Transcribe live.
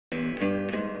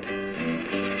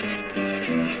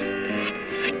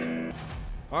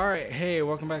Alright, hey,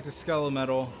 welcome back to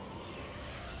Skelemetal.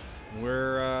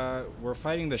 We're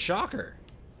fighting the Shocker.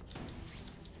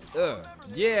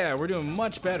 Yeah, we're doing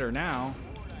much better now.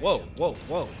 Whoa, whoa,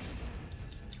 whoa.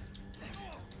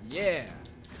 Yeah.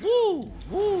 Woo,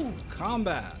 woo,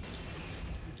 combat.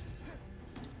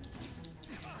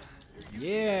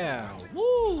 Yeah,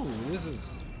 woo, this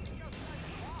is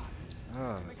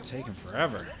taking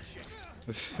forever.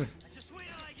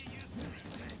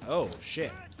 Oh,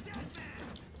 shit.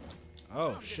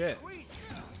 Oh, shit.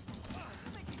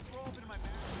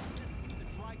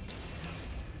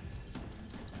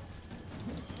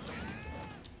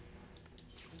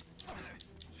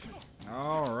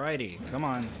 Alrighty, come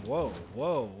on. Whoa,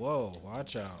 whoa, whoa,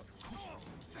 watch out.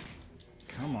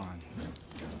 Come on.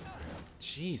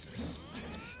 Jesus.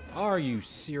 Are you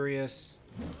serious?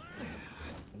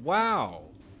 Wow.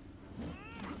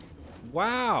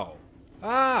 Wow.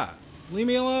 Ah! Leave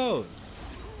me alone.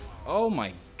 Oh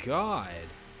my god.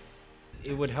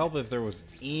 It would help if there was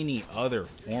any other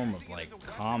form of, like,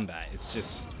 combat. It's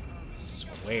just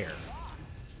square.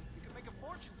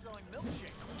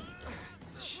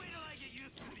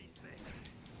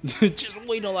 Just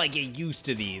wait till I get used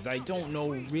to these. I don't know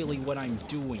really what I'm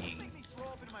doing.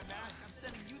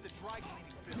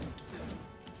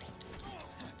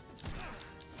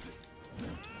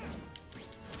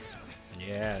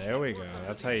 Yeah, there we go.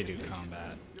 That's how you do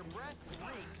combat.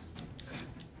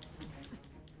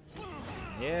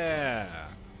 Yeah.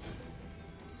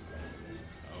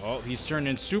 Oh, he's turned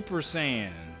in Super Saiyan.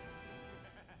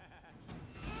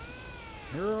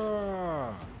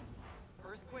 Hurrah!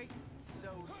 Earthquake? So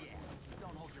yeah,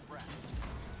 don't hold your breath.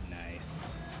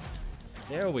 Nice.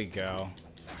 There we go.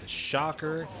 The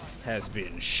Shocker has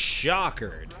been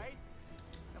shockered.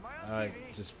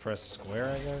 Just press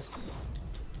square, I guess.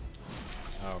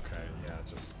 Okay, yeah,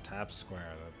 just tap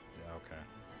square. Okay.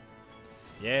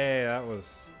 Yay, that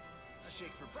was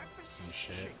some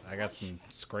shit. I got some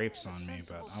scrapes on me,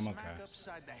 but I'm okay.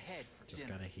 Just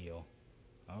gotta heal.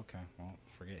 Okay, well,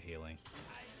 forget healing.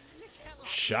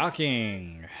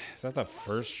 Shocking! Is that the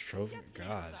first trophy?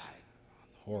 God.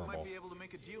 Horrible. Might be able to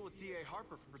make a deal with DA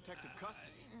Harper for protective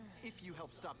custody if you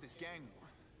help stop this gang war.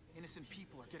 Innocent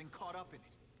people are getting caught up in it.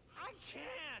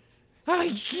 I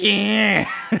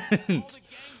can't!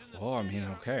 Oh, I mean,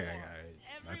 okay.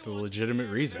 That's a legitimate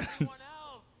reason.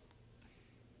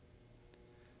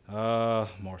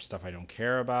 More stuff I don't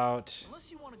care about. Unless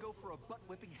you want to go for a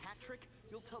butt-whipping hat trick,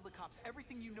 you'll tell the cops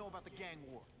everything you know about the gang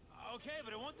war. Okay,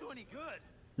 but it won't do any good.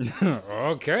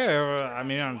 Okay, I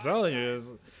mean, I'm telling you.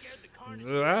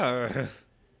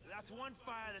 That's one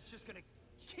fire that's just gonna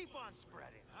keep on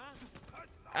spreading,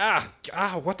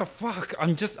 huh? What the fuck?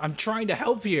 I'm trying to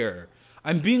help here.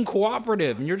 I'm being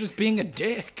cooperative, and you're just being a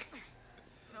dick.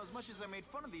 You know, as much as I made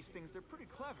fun of these things, they're pretty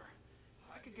clever.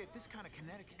 If I could get this kind of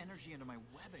kinetic energy into my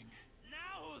webbing.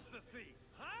 Now who's the thief,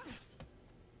 huh?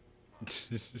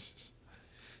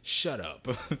 Shut up.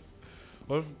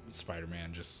 What if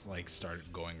Spider-Man just, like,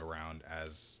 started going around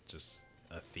as just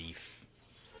a thief?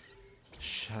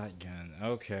 Shotgun.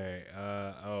 Okay.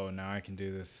 Oh, now I can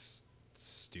do this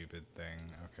stupid thing.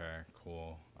 Okay,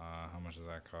 cool. How much does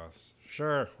that cost?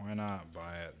 Sure, why not?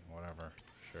 Buy it. Whatever.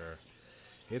 Sure.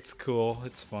 It's cool.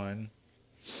 It's fun.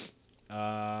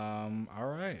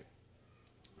 Alright.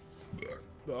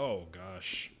 Oh,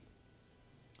 gosh.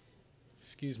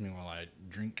 Excuse me while I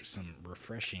drink some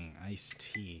refreshing iced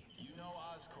tea. You know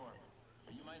Oscorp,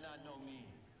 but you might not know me.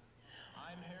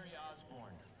 I'm Harry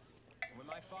Osborn. When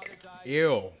my father died,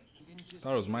 Ew. he didn't just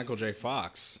Thought it was Michael J.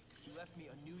 Fox. He left me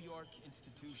a New York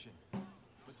institution.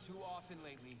 But too often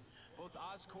lately, both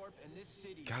Oscorp and this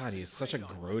city. God, he has such a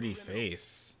grody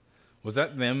face. Was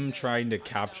that them trying to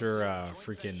capture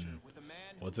freaking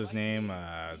what's his name?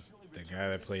 The guy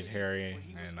that played Harry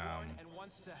and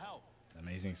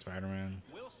Amazing Spider-Man.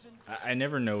 I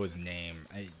never know his name.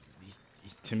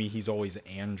 To me, he's always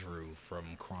Andrew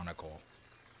from Chronicle.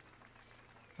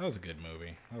 That was a good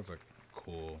movie. That was a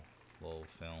cool little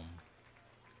film.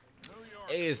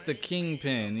 Hey, it's the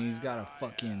Kingpin. He's got a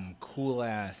fucking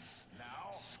cool-ass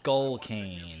skull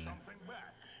cane.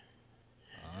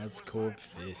 Oscorp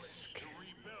Fisk.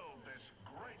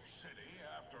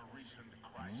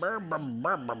 I'm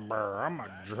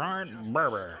a giant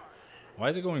berber. Why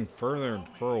is it going further and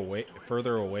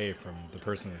further away from the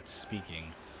person that's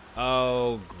speaking?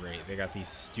 Oh, great. They got these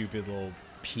stupid little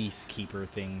peacekeeper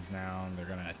things now, and they're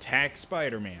gonna attack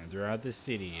Spider-Man throughout the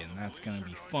city, and that's gonna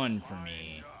be fun for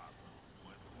me.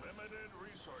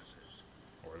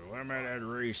 With limited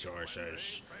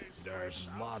resources, there's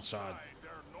lots of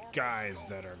guys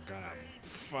that are gonna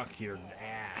fuck your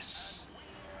ass.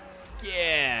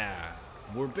 Yeah.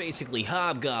 We're basically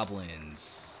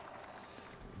hobgoblins.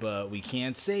 But we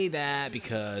can't say that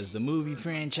because the movie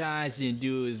franchise didn't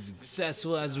do as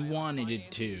successful as we wanted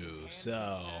it to.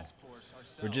 So,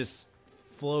 we're just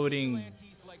floating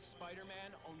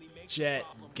jet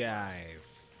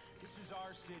guys.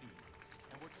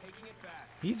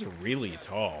 He's really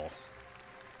tall.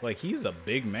 Like, he's a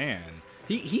big man.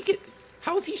 He could...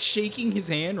 How is he shaking his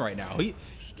hand right now?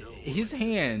 His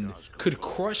hand could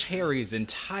crush Harry's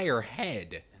entire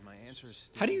head.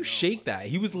 How do you shake that?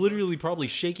 He was literally probably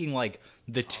shaking like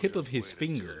the tip of his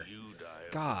finger.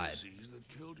 God.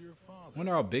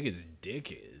 Wonder how big his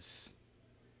dick is.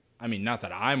 I mean, not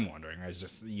that I'm wondering. I was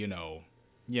just, you know.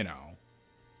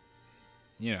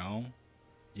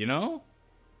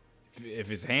 If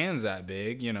his hand's that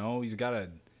big, you know, he's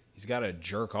gotta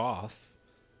jerk off.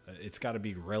 It's got to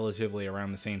be relatively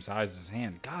around the same size as his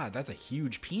hand. God, that's a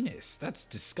huge penis. That's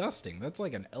disgusting. That's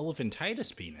like an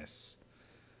elephantitis penis.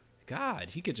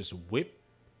 God, he could just whip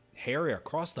Harry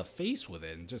across the face with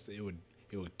it, and just it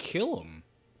would kill him.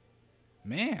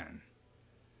 Man.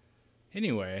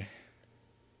 Anyway.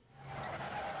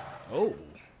 Oh,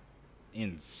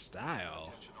 in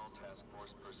style.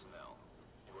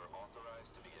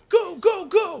 Go, go,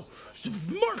 go!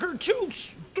 Marker 2,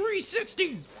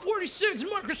 360, 46,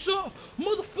 Microsoft,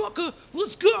 motherfucker,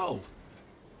 let's go!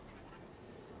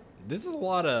 This is a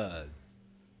lot of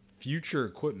future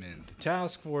equipment. The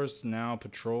task force now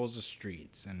patrols the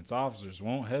streets, and its officers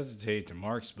won't hesitate to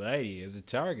mark Spidey as a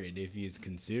target if he is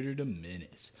considered a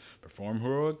menace. Perform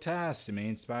heroic tasks to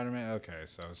maintain Spider-Man. Okay,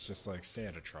 so it's just like stay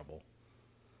out of trouble.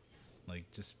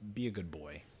 Like, just be a good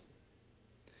boy.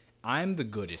 I'm the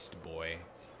goodest boy.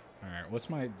 Alright, what's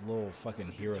my little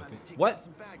fucking hero thing? What?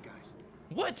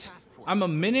 What? I'm a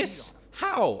menace?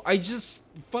 How? I just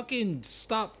fucking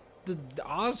stopped the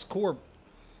Oscorp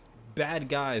bad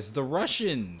guys, the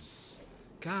Russians.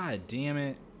 God damn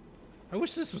it. I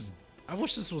wish this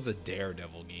was a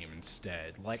Daredevil game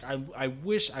instead. Like, I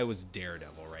wish I was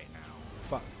Daredevil right now.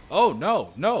 Fuck. Oh,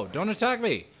 no, no, don't attack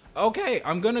me. Okay,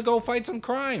 I'm gonna go fight some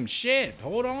crime. Shit,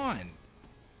 hold on.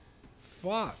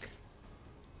 Fuck.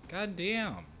 God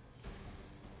damn.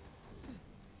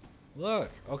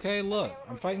 Look, okay, look,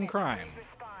 I'm fighting crime.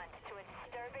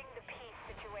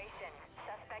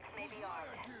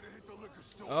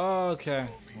 Okay,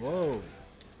 whoa.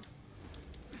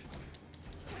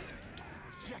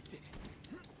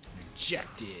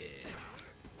 Rejected.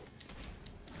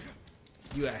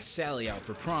 You asked Sally out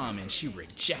for prom and she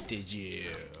rejected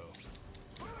you.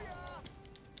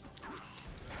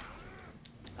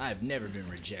 I've never been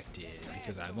rejected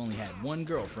because I've only had one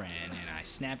girlfriend and I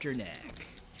snapped her neck.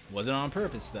 Wasn't on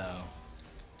purpose, though.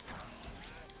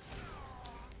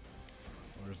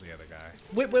 Where's the other guy?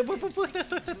 Whip, whip, whip, whip, whip, whip,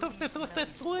 whip, whip, whip,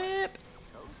 whip.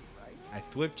 I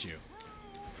whipped you.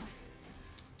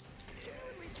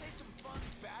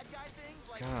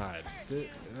 God.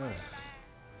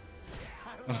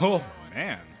 Oh,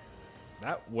 man.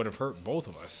 That would have hurt both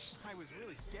of us. I was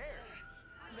really scared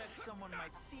that someone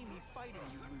might see me fighting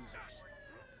you losers.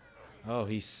 Oh,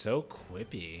 he's so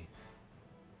quippy.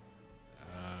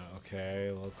 Okay,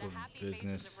 local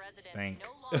business. Thank.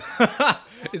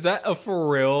 Is that a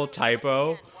for real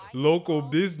typo? Local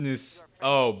business.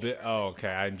 Oh, okay.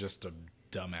 I'm just a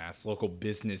dumbass. Local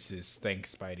businesses thank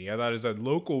Spidey. I thought it said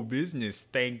local business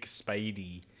thank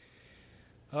Spidey.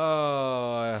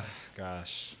 Oh,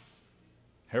 gosh.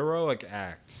 Heroic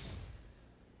acts.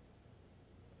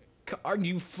 Are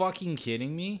you fucking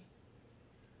kidding me?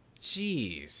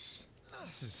 Jeez.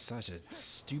 This is such a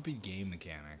stupid game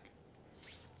mechanic.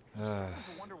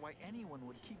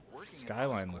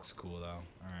 Skyline looks cool though.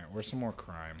 Alright, where's some more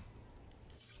crime?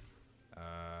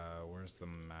 Where's the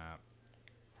map?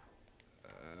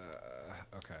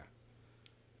 Okay.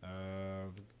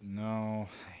 No.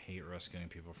 I hate rescuing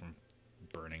people from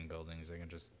burning buildings. They can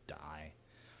just die.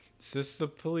 Assist the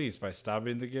police by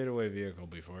stopping the getaway vehicle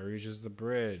before it reaches the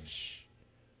bridge.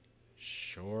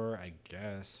 Sure, I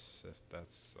guess. If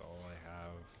that's all I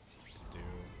have to do.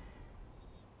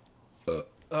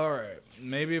 Alright,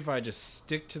 maybe if I just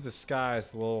stick to the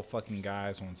skies, the little fucking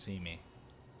guys won't see me.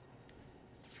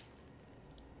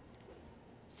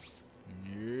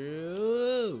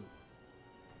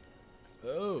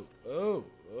 Oh,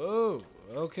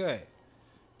 okay.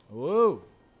 Whoa,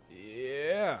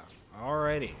 yeah,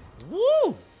 alrighty.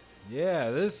 Woo!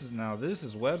 Yeah, this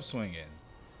is web swinging.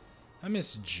 I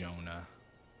miss Jonah.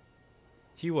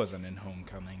 He wasn't in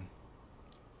Homecoming.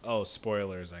 Oh,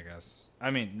 spoilers, I guess. I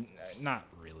mean, not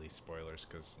really spoilers,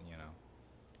 because, you know,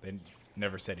 they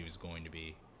never said he was going to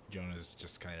be. Jonah's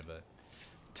just kind of a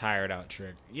tired out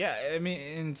trick. Yeah, I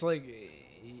mean, it's like,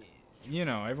 you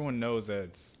know, everyone knows that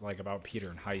it's like about Peter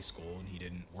in high school, and he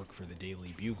didn't work for the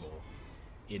Daily Bugle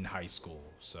in high school,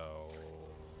 so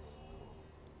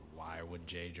why would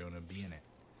J. Jonah be in it?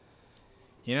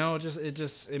 You know,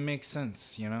 it makes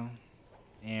sense, you know?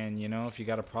 And, you know, if you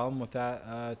got a problem with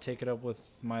that, take it up with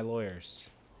my lawyers.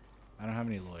 I don't have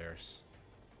any lawyers.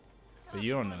 But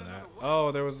you don't know that.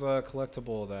 Oh, there was a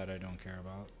collectible that I don't care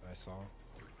about. I saw.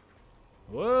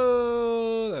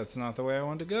 Whoa, that's not the way I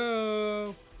want to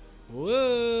go.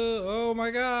 Whoa, oh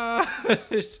my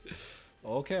gosh.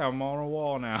 Okay, I'm on a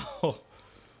wall now.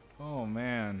 Oh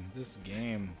man, this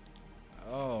game.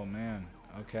 Oh man,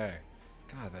 okay.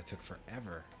 God, that took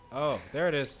forever. Oh, there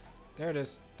it is. There it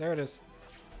is. There it is.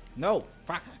 No,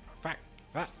 fuck, fuck,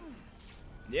 fuck.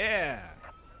 Yeah.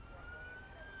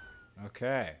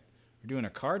 Okay, we're doing a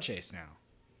car chase now.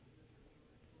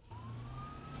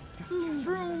 Vroom,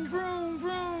 vroom, vroom,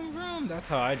 vroom, vroom. That's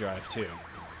how I drive too.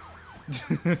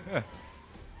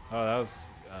 Oh, that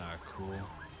was cool.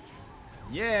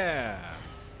 Yeah.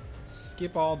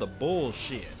 Skip all the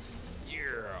bullshit.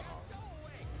 Yeah.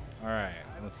 All right,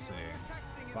 let's see.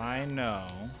 Fine, no.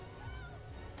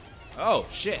 Oh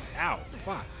shit! Ow!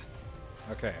 Fuck.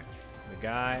 Okay, the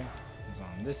guy is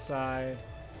on this side.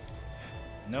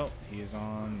 Nope, he is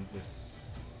on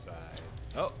this side.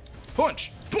 Oh,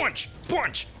 punch! Punch!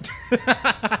 Punch!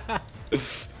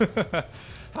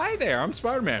 Hi there, I'm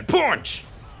Spider-Man. Punch!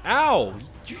 Ow!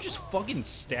 You just fucking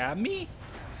stabbed me?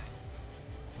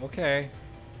 Okay.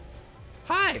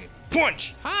 Hi!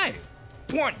 Punch! Hi!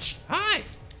 Punch! Hi!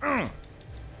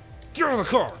 Get out of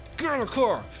the car! Get out of the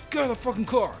car! Get out of the fucking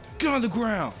car! Get on the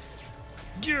ground!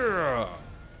 Yeah!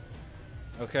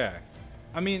 Okay.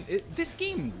 I mean, this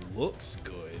game looks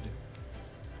good.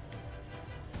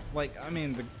 Like, I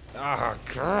mean,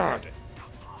 God!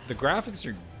 The graphics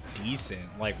are decent,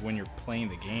 like, when you're playing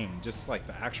the game. Just, like,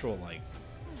 the actual, like,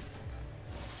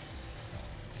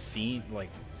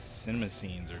 cinema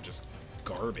scenes are just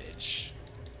garbage.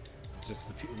 Just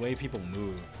the way people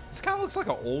move. This kind of looks like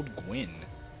an old Gwen.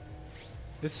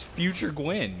 This future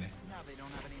Gwen. Now they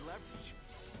don't have any leverage.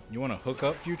 You want to hook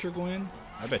up future Gwen?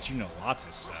 I bet you know lots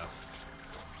of stuff.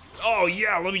 Oh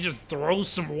yeah, let me just throw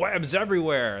some webs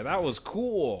everywhere. That was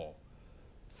cool.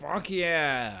 Fuck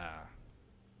yeah.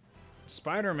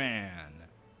 Spider-Man.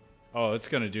 Oh, it's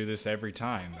gonna do this every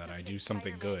time that I do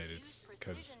something good. It's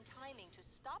because timing to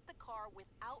stop the car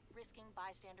without risking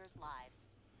bystanders' lives.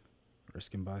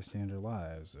 Risking bystander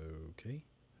lives, okay.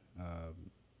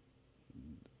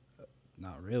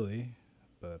 Not really,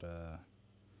 but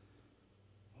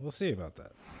we'll see about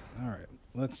that. Alright,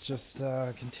 let's just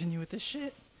continue with this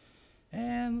shit.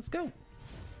 And let's go.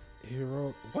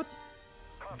 Hero, what?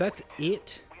 That's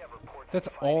it? That's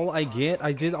all I get?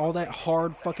 I did all that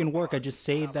hard fucking work. I just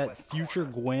saved that future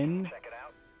Gwen.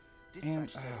 And, Dispatch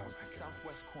said it was the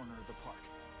southwest corner of the park.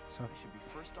 So, I should be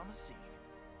first on the scene.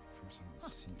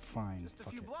 fine, Just a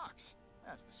fuck few it. blocks.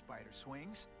 As the spider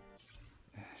swings.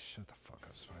 Shut the